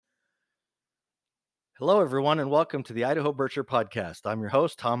Hello, everyone, and welcome to the Idaho Bircher Podcast. I'm your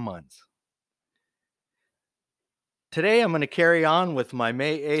host, Tom Munns. Today, I'm going to carry on with my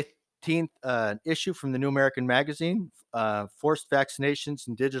May 18th issue from the New American Magazine, Forced Vaccinations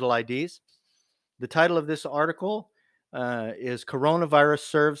and Digital IDs. The title of this article is Coronavirus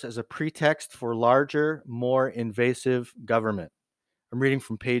Serves as a Pretext for Larger, More Invasive Government. I'm reading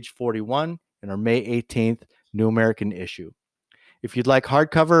from page 41 in our May 18th New American issue. If you'd like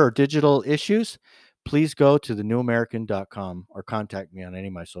hardcover or digital issues, please go to thenewamerican.com or contact me on any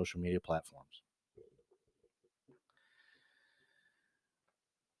of my social media platforms.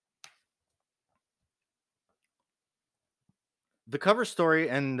 The cover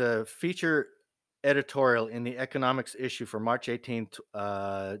story and the feature editorial in the economics issue for March 18th,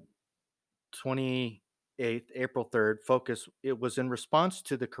 28th, April 3rd, it was in response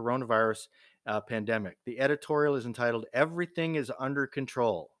to the coronavirus pandemic. The editorial is entitled, "Everything is Under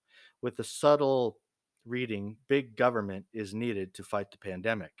Control," with the subtle reading, "Big government is needed to fight the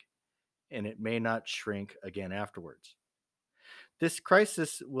pandemic, and it may not shrink again afterwards." This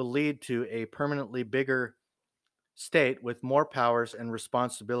crisis will lead to a permanently bigger state with more powers and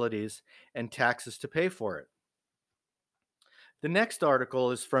responsibilities and taxes to pay for it. The next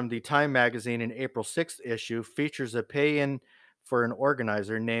article is from the Time magazine in April 6th issue, features a pay-in for an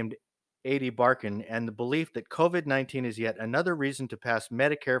organizer named Adi Barkan and the belief that COVID-19 is yet another reason to pass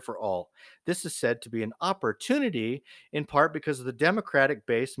Medicare for all. This is said to be an opportunity, in part because the Democratic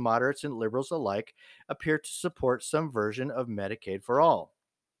base, moderates and liberals alike, appear to support some version of Medicaid for all.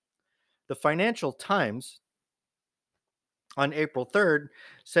 The Financial Times on April 3rd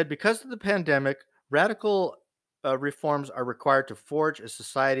said because of the pandemic, radical reforms are required to forge a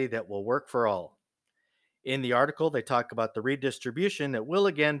society that will work for all. In the article, they talk about the redistribution that will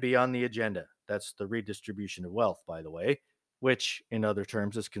again be on the agenda. That's the redistribution of wealth, by the way, which in other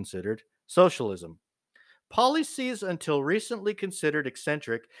terms is considered socialism. Policies until recently considered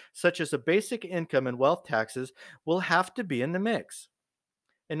eccentric, such as a basic income and wealth taxes, will have to be in the mix.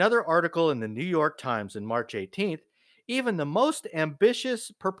 Another article in the New York Times in March 18th, even the most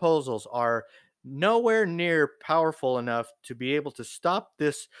ambitious proposals are nowhere near powerful enough to be able to stop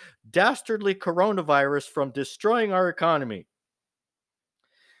this dastardly coronavirus from destroying our economy.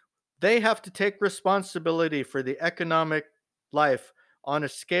 They have to take responsibility for the economic life on a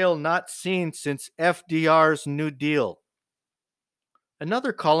scale not seen since FDR's New Deal.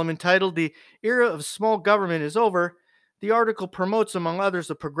 Another column entitled "The Era of Small Government is Over." The article promotes, among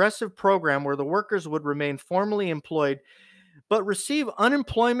others, a progressive program where the workers would remain formally employed but receive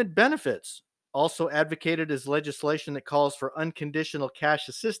unemployment benefits. Also advocated is legislation that calls for unconditional cash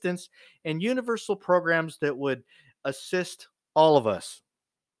assistance and universal programs that would assist all of us.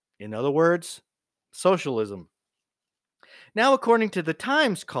 In other words, socialism. Now, according to the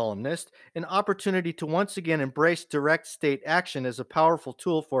Times columnist, an opportunity to once again embrace direct state action as a powerful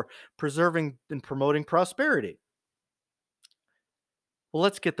tool for preserving and promoting prosperity. Well,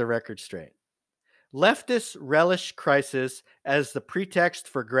 let's get the record straight. Leftists relish crisis as the pretext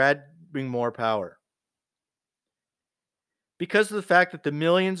for grabbing more power. Because of the fact that the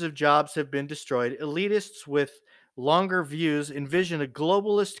millions of jobs have been destroyed, elitists with longer views envision a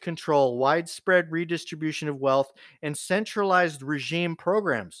globalist control, widespread redistribution of wealth, and centralized regime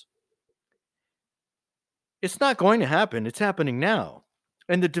programs. It's not going to happen. It's happening now.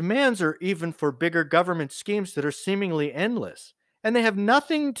 And the demands are even for bigger government schemes that are seemingly endless. And they have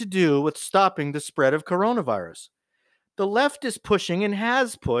nothing to do with stopping the spread of coronavirus. The left is pushing and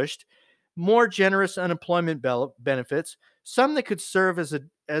has pushed more generous unemployment benefits, some that could serve as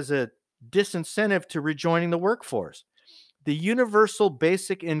a disincentive to rejoining the workforce. The universal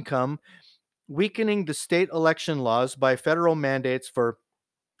basic income, weakening the state election laws by federal mandates for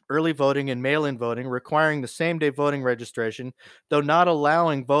early voting and mail-in voting, requiring the same-day voting registration, though not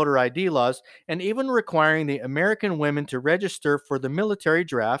allowing voter ID laws, and even requiring the American women to register for the military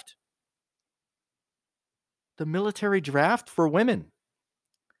draft. The military draft for women.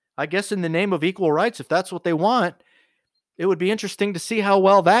 I guess in the name of equal rights, if that's what they want, it would be interesting to see how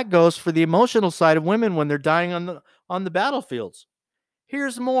well that goes for the emotional side of women when they're dying on the battlefields.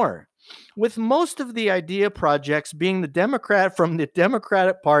 Here's more. With most of the idea projects being the Democrat from the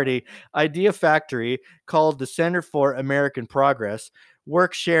Democratic Party idea factory called the Center for American Progress,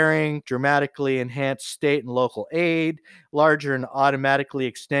 work sharing, dramatically enhanced state and local aid, larger and automatically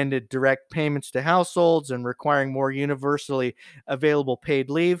extended direct payments to households, and requiring more universally available paid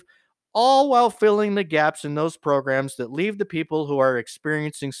leave, all while filling the gaps in those programs that leave the people who are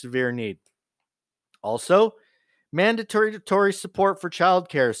experiencing severe need. Also, mandatory support for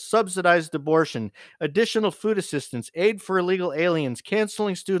childcare, subsidized abortion, additional food assistance, aid for illegal aliens,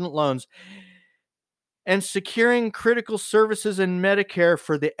 canceling student loans, and securing critical services and Medicare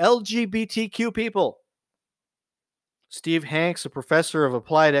for the LGBTQ people. Steve Hanks, a professor of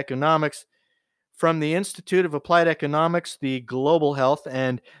applied economics from the Institute of Applied Economics, the Global Health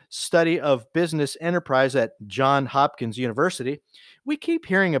and Study of Business Enterprise at Johns Hopkins University. We keep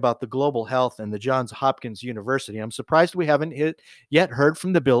hearing about the global health and the Johns Hopkins University. I'm surprised we haven't yet heard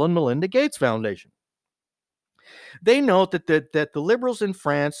from the Bill and Melinda Gates Foundation. They note that the liberals in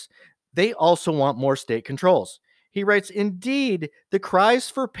France, they also want more state controls. He writes, indeed, the cries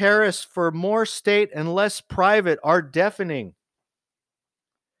for Paris for more state and less private are deafening.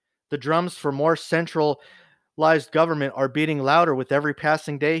 The drums for more centralized government are beating louder with every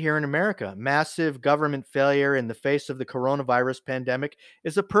passing day here in America. Massive government failure in the face of the coronavirus pandemic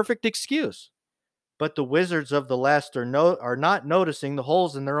is a perfect excuse. But the wizards of the West are not noticing the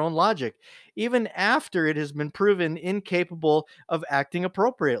holes in their own logic, even after it has been proven incapable of acting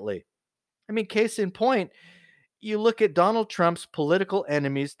appropriately. I mean, case in point, you look at Donald Trump's political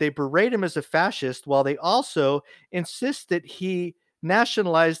enemies, they berate him as a fascist while they also insist that he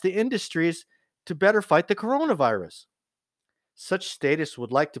nationalize the industries to better fight the coronavirus. Such statists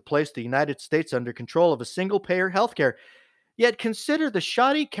would like to place the United States under control of a single payer healthcare. Yet consider the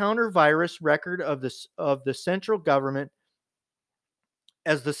shoddy counter-virus record of the central government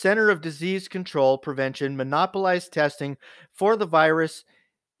as the Center of Disease Control Prevention monopolized testing for the virus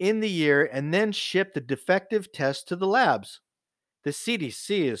in the year and then shipped the defective test to the labs. The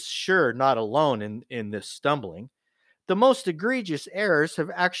CDC is sure not alone in this stumbling. The most egregious errors have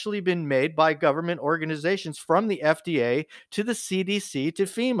actually been made by government organizations from the FDA to the CDC to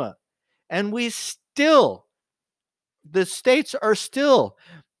FEMA. And the states are still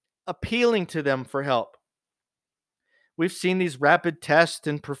appealing to them for help. We've seen these rapid tests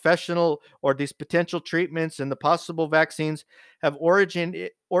and these potential treatments and the possible vaccines have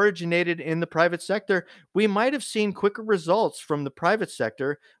originated in the private sector. We might have seen quicker results from the private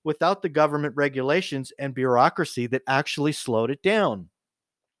sector without the government regulations and bureaucracy that actually slowed it down.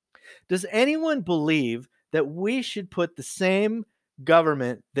 Does anyone believe that we should put the same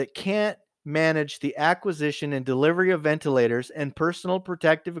government that can't manage the acquisition and delivery of ventilators and personal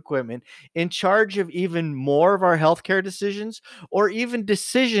protective equipment in charge of even more of our healthcare decisions or even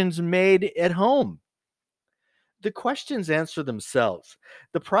decisions made at home? The questions answer themselves.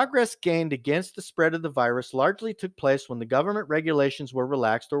 The progress gained against the spread of the virus largely took place when the government regulations were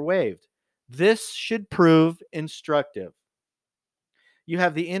relaxed or waived. This should prove instructive. You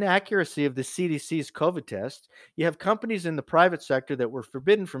have the inaccuracy of the CDC's COVID tests. You have companies in the private sector that were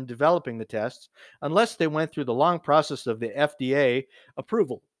forbidden from developing the tests unless they went through the long process of the FDA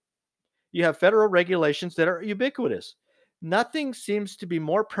approval. You have federal regulations that are ubiquitous. Nothing seems to be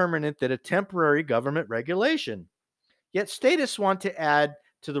more permanent than a temporary government regulation. Yet statists want to add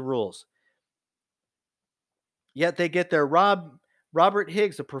to the rules. Yet they get their Robert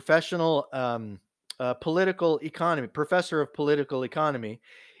Higgs, a professional political economy professor of political economy,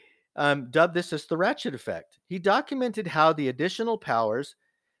 dubbed this as the ratchet effect. He documented how the additional powers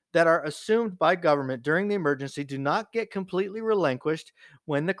that are assumed by government during the emergency do not get completely relinquished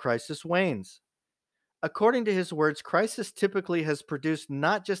when the crisis wanes. According to his words, crisis typically has produced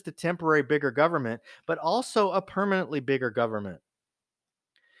not just a temporary bigger government, but also a permanently bigger government.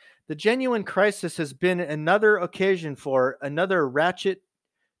 The genuine crisis has been another occasion for another ratchet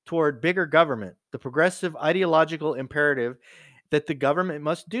toward bigger government, the progressive ideological imperative that the government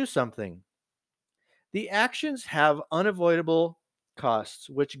must do something. The actions have unavoidable costs,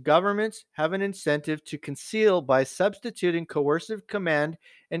 which governments have an incentive to conceal by substituting coercive command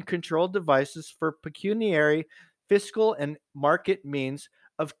and control devices for pecuniary, fiscal, and market means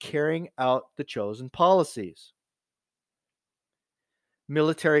of carrying out the chosen policies.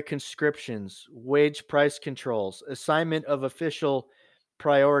 Military conscriptions, wage price controls, assignment of official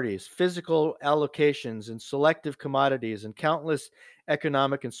priorities, physical allocations and selective commodities, and countless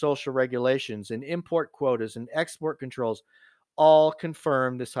economic and social regulations, and import quotas and export controls all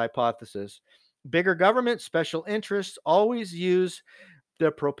confirm this hypothesis. Bigger government special interests always use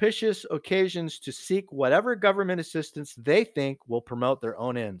the propitious occasions to seek whatever government assistance they think will promote their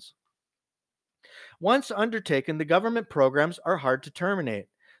own ends. Once undertaken, the government programs are hard to terminate.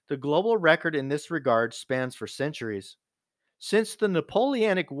 The global record in this regard spans for centuries. Since the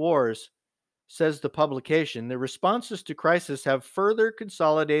Napoleonic Wars, says the publication, the responses to crisis have further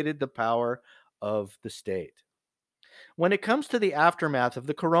consolidated the power of the state. When it comes to the aftermath of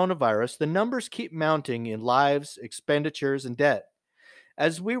the coronavirus, the numbers keep mounting in lives, expenditures, and debt.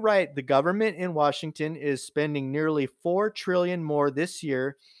 As we write, the government in Washington is spending nearly $4 trillion more this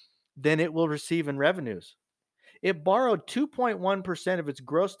year than it will receive in revenues. It borrowed 2.1% of its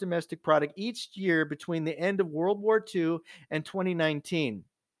gross domestic product each year between the end of World War II and 2019.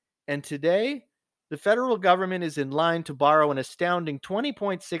 And today, the federal government is in line to borrow an astounding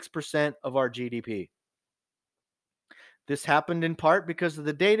 20.6% of our GDP. This happened in part because of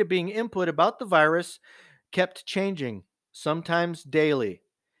the data being input about the virus kept changing, sometimes daily.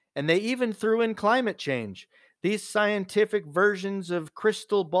 And they even threw in climate change. These scientific versions of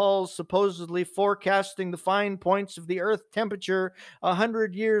crystal balls supposedly forecasting the fine points of the Earth temperature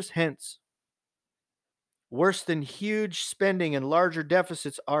 100 years hence. Worse than huge spending and larger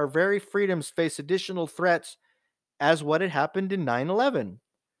deficits, our very freedoms face additional threats, as what had happened in 9/11.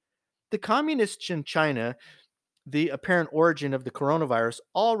 The communists in China, the apparent origin of the coronavirus,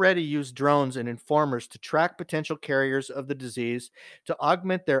 already use drones and informers to track potential carriers of the disease to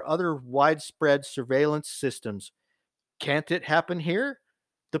augment their other widespread surveillance systems. Can't it happen here?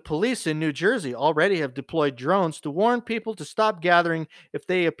 The police in New Jersey already have deployed drones to warn people to stop gathering if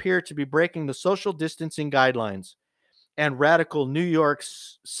they appear to be breaking the social distancing guidelines. And radical New York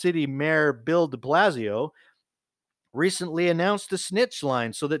City Mayor Bill de Blasio recently announced a snitch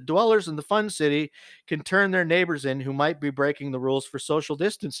line so that dwellers in the Fun City can turn their neighbors in who might be breaking the rules for social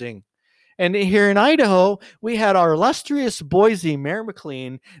distancing. And here in Idaho, we had our illustrious Boise Mayor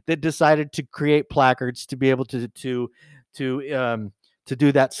McLean that decided to create placards to be able to do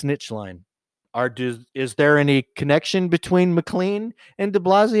that snitch line. Is there any connection between McLean and De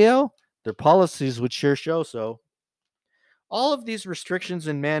Blasio? Their policies would sure show so. All of these restrictions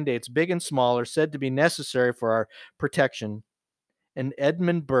and mandates, big and small, are said to be necessary for our protection. And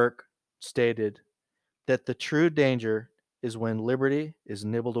Edmund Burke stated that the true danger is when liberty is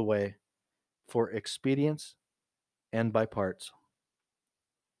nibbled away for expedience and by parts.